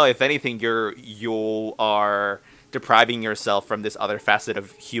like no, if anything, you are depriving yourself from this other facet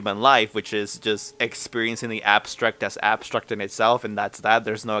of human life, which is just experiencing the abstract as abstract in itself, and that's that.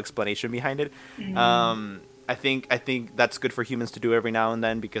 There's no explanation behind it. I think that's good for humans to do every now and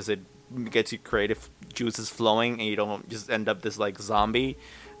then because it gets your creative juices flowing and you don't just end up this like zombie.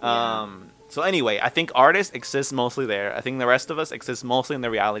 So anyway, I think artists exist mostly there. I think the rest of us exist mostly in the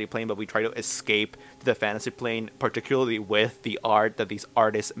reality plane, but we try to escape to the fantasy plane, particularly with the art that these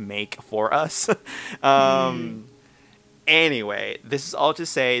artists make for us. Anyway, this is all to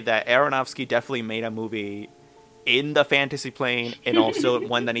say that Aronofsky definitely made a movie in the fantasy plane and also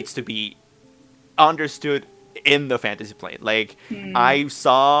one that needs to be understood in the fantasy plane. Like I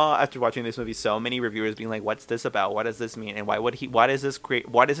saw after watching this movie so many reviewers being like, what's this about, what does this mean, and what does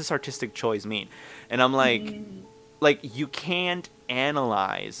this artistic choice mean? And I'm like you can't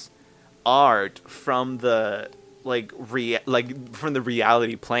analyze art from the from the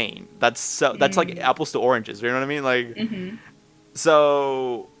reality plane. That's like apples to oranges, you know what I mean? Like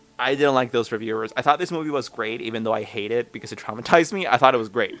so I didn't like those reviewers. I thought this movie was great even though I hate it because it traumatized me. I thought it was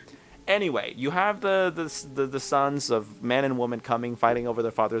great. Anyway, you have the sons of man and woman coming, fighting over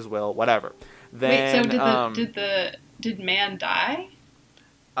their father's will, whatever. Then, wait, so did man die?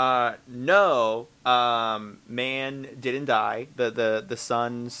 No, man didn't die. The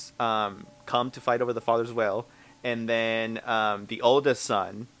sons come to fight over the father's will, and then the oldest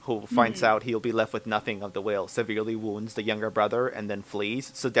son, who finds out he'll be left with nothing of the will, severely wounds the younger brother and then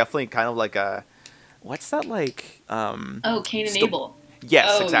flees. So definitely kind of like a, what's that like? Cain and Abel.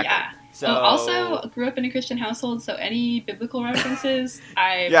 Yes, exactly. Yeah. So also grew up in a Christian household, so any biblical references,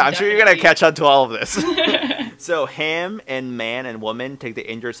 I'm sure you're gonna catch on to all of this. So him and man and woman take the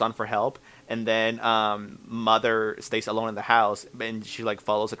injured son for help, and then mother stays alone in the house, and she like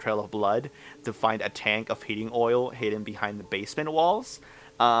follows a trail of blood to find a tank of heating oil hidden behind the basement walls.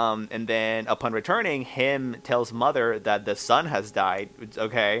 And then upon returning, him tells mother that the son has died.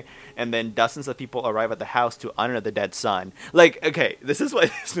 Okay. And then dozens of people arrive at the house to honor the dead son. Like, okay, this is why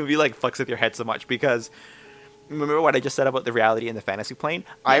this movie like fucks with your head so much because remember what I just said about the reality and the fantasy plane?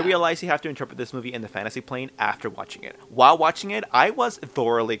 Yeah. I realized you have to interpret this movie in the fantasy plane after watching it. While watching it, I was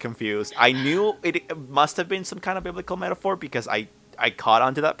thoroughly confused. I knew it must have been some kind of biblical metaphor because I caught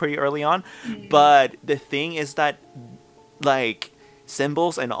onto that pretty early on. But the thing is that like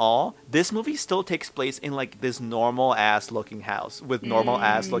symbols and all, this movie still takes place in like this normal ass looking house with normal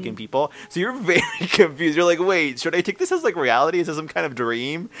ass looking people. So you're very confused. You're like, wait, should I take this as like reality? Is this some kind of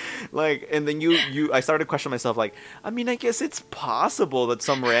dream? Like, and then I started to question myself. Like, I mean, I guess it's possible that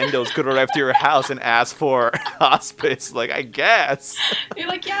some randos could arrive to your house and ask for hospice. Like, I guess. You're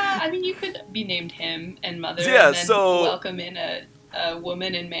like, yeah. I mean, you could be named him and mother. Yeah. And then so welcome in a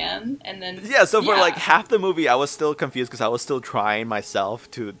woman and man, and then for like half the movie I was still confused because I was still trying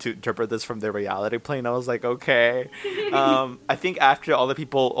myself to interpret this from the reality plane. I was like, okay. I think after all the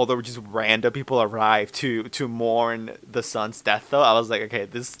people, although just random people arrived to mourn the son's death, though, I was like, okay,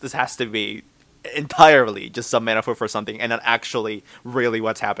 this has to be entirely just some metaphor for something and not actually really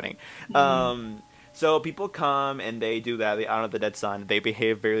what's happening. So people come and they do that, they honor the dead son, they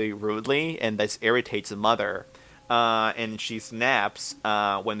behave very rudely, and this irritates the mother. And she snaps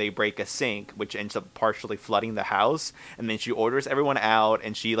when they break a sink, which ends up partially flooding the house. And then she orders everyone out,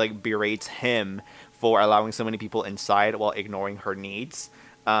 and she like berates him for allowing so many people inside while ignoring her needs.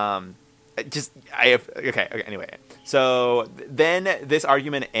 Anyway. So then this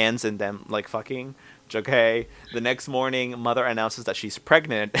argument ends in them like fucking. Okay. The next morning, mother announces that she's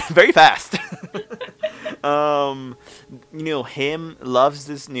pregnant very fast. um, him loves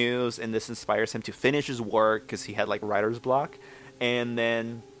this news, and this inspires him to finish his work because he had like writer's block, and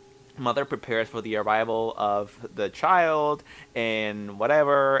then mother prepares for the arrival of the child and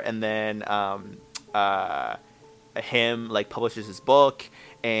whatever, and then him like publishes his book,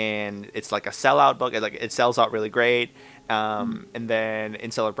 and it's like a sellout book. It sells out really great. And then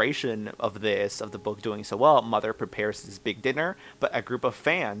in celebration of the book doing so well, mother prepares this big dinner, but a group of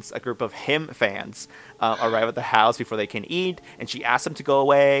him fans, arrive at the house before they can eat, and she asks him to go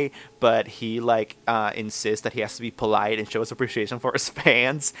away, but he like insists that he has to be polite and show his appreciation for his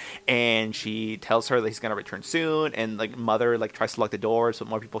fans, and she tells her that he's gonna return soon, and like mother like tries to lock the door so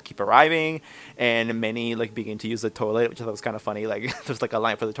more people keep arriving, and many like begin to use the toilet, which I thought was kind of funny. Like there's like a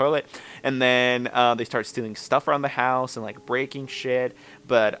line for the toilet, and then they start stealing stuff around the house and like breaking shit,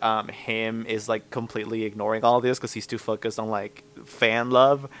 but him is like completely ignoring all this because he's too focused on like fan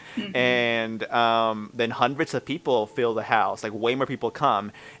love. And then hundreds of people fill the house, like way more people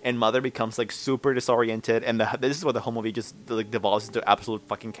come, and mother becomes like super disoriented, and this is where the whole movie just like devolves into absolute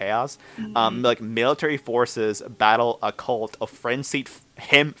fucking chaos. Like military forces battle a cult of frenzied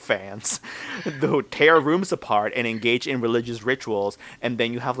him fans who tear rooms apart and engage in religious rituals, and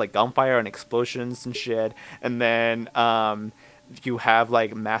then you have like gunfire and explosions and shit, and then you have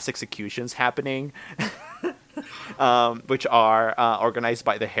like mass executions happening. Which are organized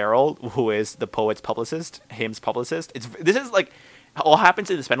by the Herald, who is the poet's publicist, him's publicist. This is like all happens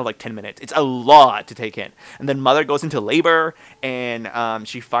in the span of like 10 minutes. It's a lot to take in. And then mother goes into labor, and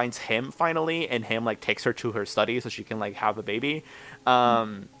she finds him finally, and him like takes her to her study so she can like have a baby.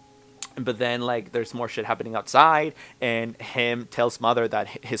 But then like there's more shit happening outside, and him tells mother that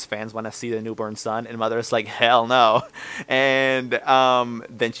his fans want to see the newborn son, and mother's like, hell no. And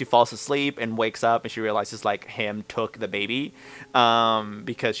then she falls asleep and wakes up, and she realizes like him took the baby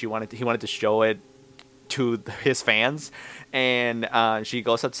because he wanted to show it to his fans. And she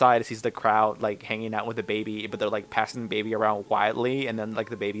goes outside, sees the crowd like hanging out with the baby, but they're like passing the baby around wildly, and then like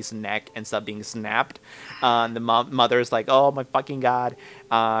the baby's neck ends up being snapped. The mother's like, oh my fucking god.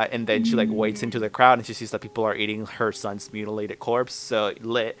 And then she like waits into the crowd, and she sees that people are eating her son's mutilated corpse. So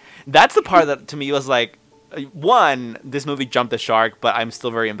lit. That's the part that to me was like, one, this movie jumped the shark, but I'm still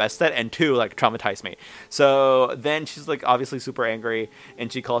very invested, and two, like traumatized me. So then she's like obviously super angry,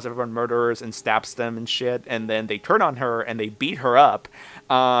 and she calls everyone murderers and stabs them and shit, and then they turn on her and they beat her up,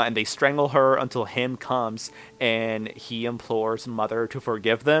 and they strangle her until him comes, and he implores mother to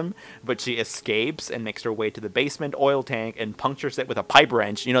forgive them, but she escapes and makes her way to the basement oil tank and punctures it with a pipe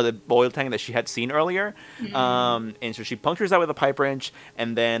wrench, the oil tank that she had seen earlier. And so she punctures that with a pipe wrench,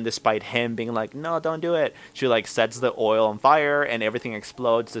 and then despite him being like, no, don't do it, she like sets the oil on fire, and everything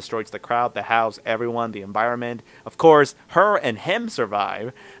explodes, destroys the crowd, the house, everyone, the environment. Of course, her and him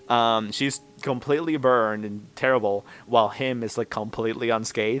survive. She's completely burned and terrible, while him is like completely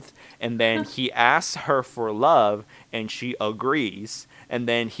unscathed. And then he asks her for love, and she agrees. And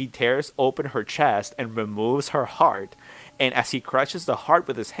then he tears open her chest and removes her heart. And as he crushes the heart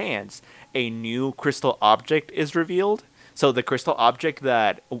with his hands, a new crystal object is revealed. So the crystal object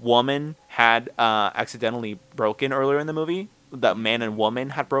that woman had accidentally broken earlier in the movie, that man and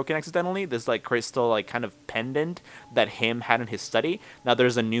woman had broken accidentally, this like crystal like kind of pendant that him had in his study. Now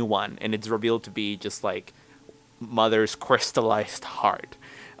there's a new one, and it's revealed to be just like mother's crystallized heart.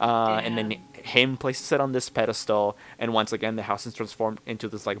 And then him places it on this pedestal, and once again the house is transformed into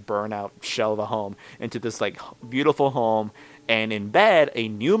this like burnout shell of a home, into this like beautiful home. And in bed, a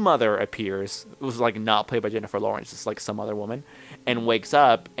new mother appears. It was like not played by Jennifer Lawrence. It's like some other woman, and wakes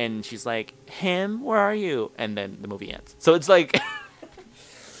up, and she's like, "Him, where are you?" And then the movie ends. So it's like,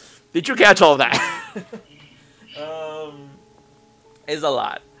 did you catch all of that? It's a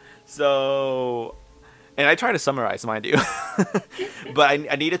lot. So, and I try to summarize, mind you, but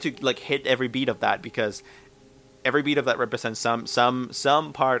I needed to like hit every beat of that, because every beat of that represents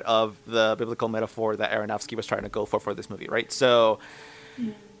some part of the biblical metaphor that Aronofsky was trying to go for this movie, right? So,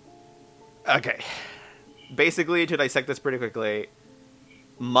 okay. Basically, to dissect this pretty quickly,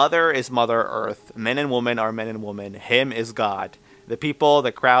 mother is Mother Earth. Men and women are men and women. Him is God. The people,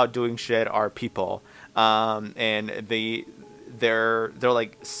 the crowd doing shit are people. And they're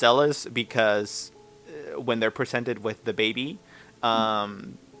like zealous because when they're presented with the baby,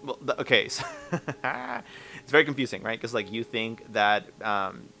 okay, so it's very confusing, right? Because like you think that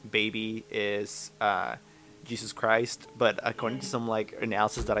baby is Jesus Christ, but according to some like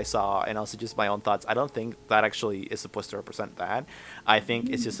analysis that I saw, and also just my own thoughts, I don't think that actually is supposed to represent that. I think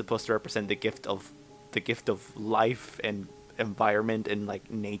it's just supposed to represent the gift of life and environment and like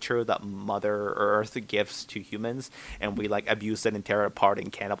nature that Mother Earth gives to humans, and we like abuse it and tear it apart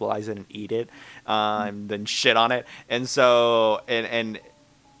and cannibalize it and eat it, and then shit on it. And so and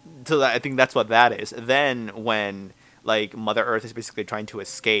so that, I think that's what that is. Then when like Mother Earth is basically trying to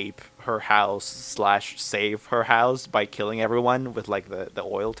escape her house slash save her house by killing everyone with like the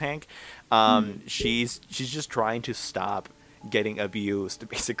oil tank, she's just trying to stop getting abused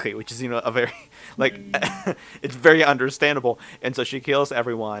basically, which is a very like it's very understandable. And so she kills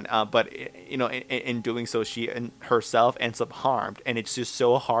everyone, but in doing so she herself ends up harmed, and it's just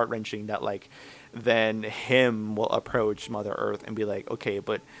so heart-wrenching that like then him will approach Mother Earth and be like, okay,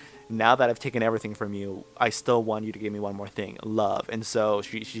 but now that I've taken everything from you, I still want you to give me one more thing, love. And so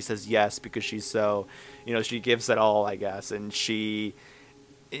she says yes, because she's so, she gives it all, I guess. And she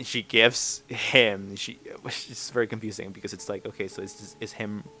gives him, it's very confusing, because it's like, okay, so does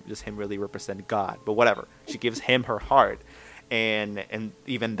him really represent God? But whatever. She gives him her heart, and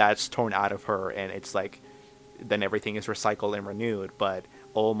even that's torn out of her, and it's like, then everything is recycled and renewed, but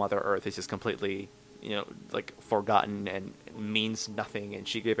old Mother Earth is just completely, like forgotten and means nothing, and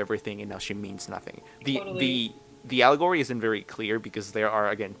she gave everything and now she means nothing. Totally. The allegory isn't very clear, because there are,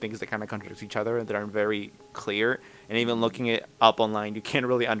 again, things that kind of contradict each other and that aren't very clear, and even looking it up online you can't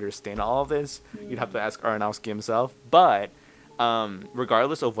really understand all of this. You'd have to ask Aronofsky himself. But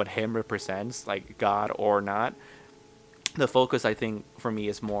regardless of what him represents, like God or not, the focus, I think, for me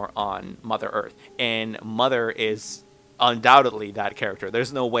is more on Mother Earth, and Mother is undoubtedly that character.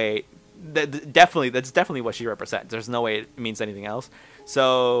 There's no way that's definitely what she represents. There's no way it means anything else.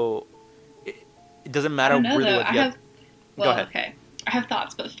 So it doesn't matter really what you have. Go ahead. Okay. I have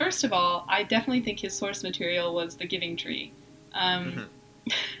thoughts, but first of all, I definitely think his source material was The Giving Tree. Okay.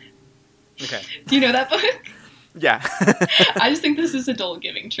 Do you know that book? Yeah. I just think this is adult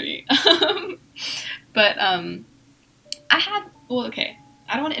Giving Tree. But okay.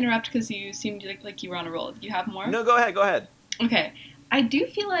 I don't want to interrupt because you seemed like you were on a roll. Do you have more? No, go ahead. Okay. I do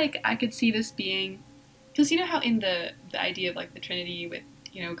feel like I could see this being, because you know how in the idea of like the Trinity with,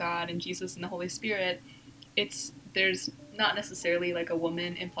 God and Jesus and the Holy Spirit, there's not necessarily like a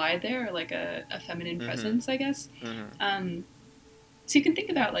woman implied there, or like a feminine presence, I guess. So you can think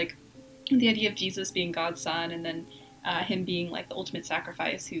about like the idea of Jesus being God's son, and then him being like the ultimate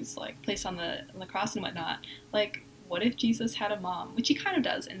sacrifice who's like placed on the cross and whatnot. Like, what if Jesus had a mom, which he kind of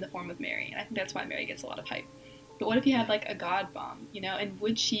does in the form of Mary, and I think that's why Mary gets a lot of hype. But what if he had like a God mom, and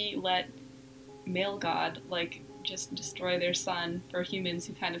would she let male God like just destroy their son for humans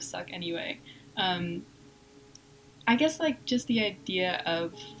who kind of suck anyway? I guess like just the idea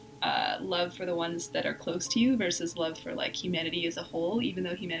of love for the ones that are close to you versus love for like humanity as a whole, even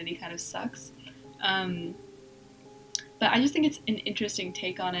though humanity kind of sucks. But I just think it's an interesting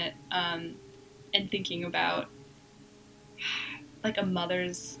take on it, and thinking about like a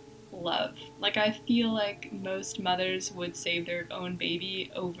mother's love. Like, I feel like most mothers would save their own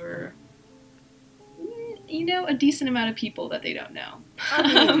baby over, a decent amount of people that they don't know.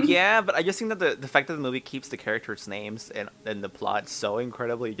 I mean, yeah, but I just think that the fact that the movie keeps the characters' names and the plot so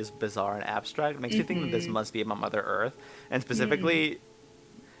incredibly just bizarre and abstract makes me think that this must be about Mother Earth. And specifically,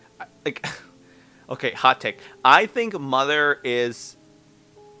 like, okay, hot take. I think Mother is,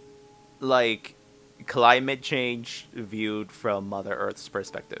 like, climate change viewed from Mother Earth's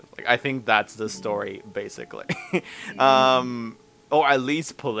perspective. Like, I think that's the story, basically. Or at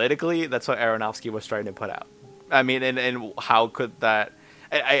least politically, that's what Aronofsky was trying to put out. I mean, and how could that...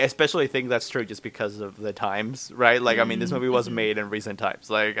 I especially think that's true just because of the times, right? Like, I mean, this movie was made in recent times.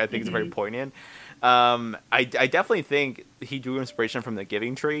 Like, I think it's very poignant. I definitely think he drew inspiration from The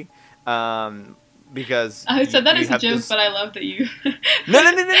Giving Tree. Because I said that as a joke, but I love that you...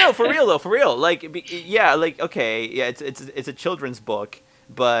 No, for real, though, for real. Like, yeah, like, okay, yeah, it's a children's book,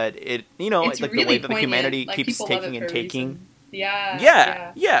 but it, it's like really the way that humanity like, keeps taking and taking...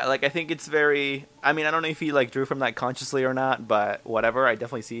 Yeah. Like, I think it's very... I mean, I don't know if he, like, drew from that consciously or not, but whatever. I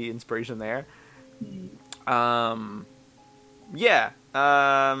definitely see inspiration there. Yeah.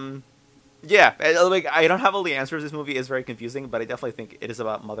 Yeah. Like, I don't have all the answers. This movie is very confusing, but I definitely think it is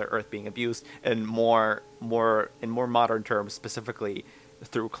about Mother Earth being abused, and more in more modern terms, specifically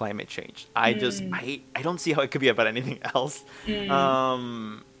through climate change. I don't see how it could be about anything else.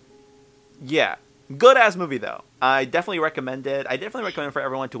 Yeah. Good ass movie though. I definitely recommend it. I definitely recommend for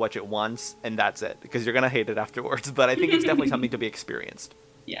everyone to watch it once, and that's it, because you're gonna hate it afterwards. But I think it's definitely something to be experienced.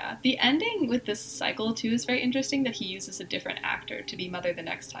 Yeah, the ending with this cycle too is very interesting. That he uses a different actor to be Mother the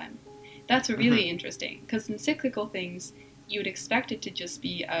next time. That's really interesting, because in cyclical things, you would expect it to just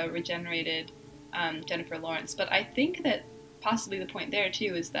be a regenerated Jennifer Lawrence. But I think that possibly the point there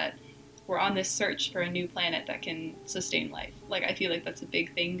too is that we're on this search for a new planet that can sustain life. Like, I feel like that's a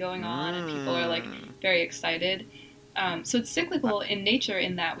big thing going on, and people are like very excited. So it's cyclical in nature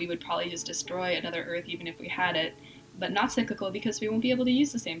in that we would probably just destroy another Earth even if we had it, but not cyclical because we won't be able to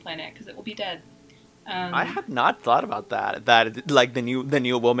use the same planet because it will be dead. I had not thought about that. That like the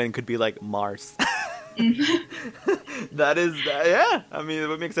new woman could be like Mars. That is, yeah. I mean, it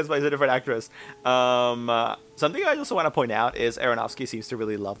would make sense why it's a different actress. Something I also want to point out is Aronofsky seems to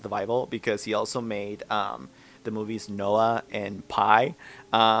really love the Bible because he also made the movies Noah and Pi.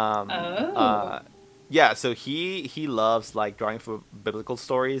 Yeah, so he loves like drawing for biblical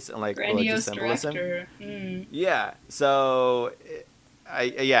stories and like religious symbolism. Yeah, so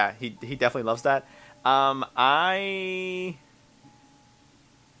he definitely loves that. I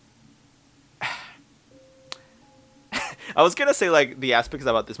was gonna say like the aspects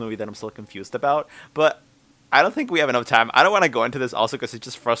about this movie that I'm still confused about, but I don't think we have enough time. I don't want to go into this also because it's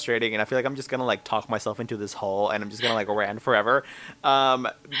just frustrating, and I feel like I'm just gonna like talk myself into this hole, and I'm just gonna like rant forever.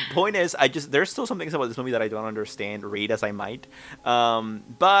 Point is, there's still some things about this movie that I don't understand, read as I might.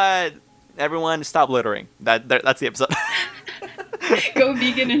 But everyone, stop littering. That's the episode. Go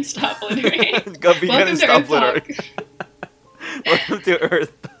vegan and stop littering. Go vegan and stop littering. Welcome to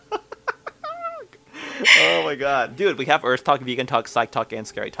Earth. Oh my god. Dude, we have Earth Talk, Vegan Talk, Psych Talk, and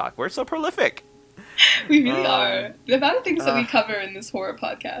Scary Talk. We're so prolific. We really are. The amount of things that we cover in this horror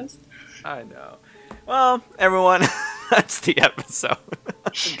podcast. I know. Well, everyone, that's the episode.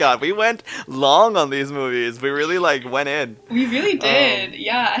 God, we went long on these movies. We really like went in. We really did.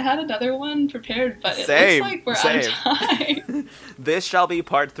 Yeah, I had another one prepared, but it looks like we're out of time. This shall be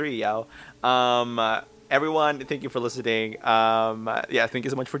part 3, yo. Everyone, thank you for listening. Thank you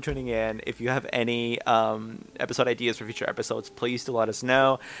so much for tuning in. If you have any episode ideas for future episodes, please do let us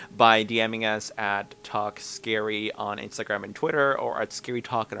know by DMing us at Talk Scary on Instagram and Twitter, or at Scary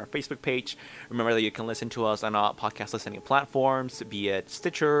Talk on our Facebook page. Remember that you can listen to us on all podcast listening platforms, be it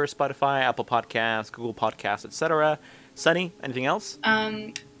Stitcher, Spotify, Apple Podcasts, Google Podcasts, etc. Sunny, anything else?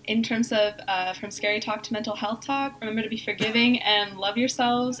 In terms of from scary talk to mental health talk, remember to be forgiving and love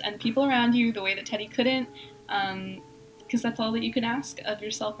yourselves and people around you the way that Teddy couldn't, because that's all that you can ask of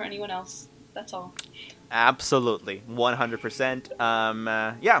yourself or anyone else. That's all. Absolutely,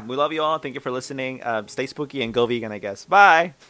 100%. We love you all. Thank you for listening. Stay spooky and go vegan, I guess. Bye.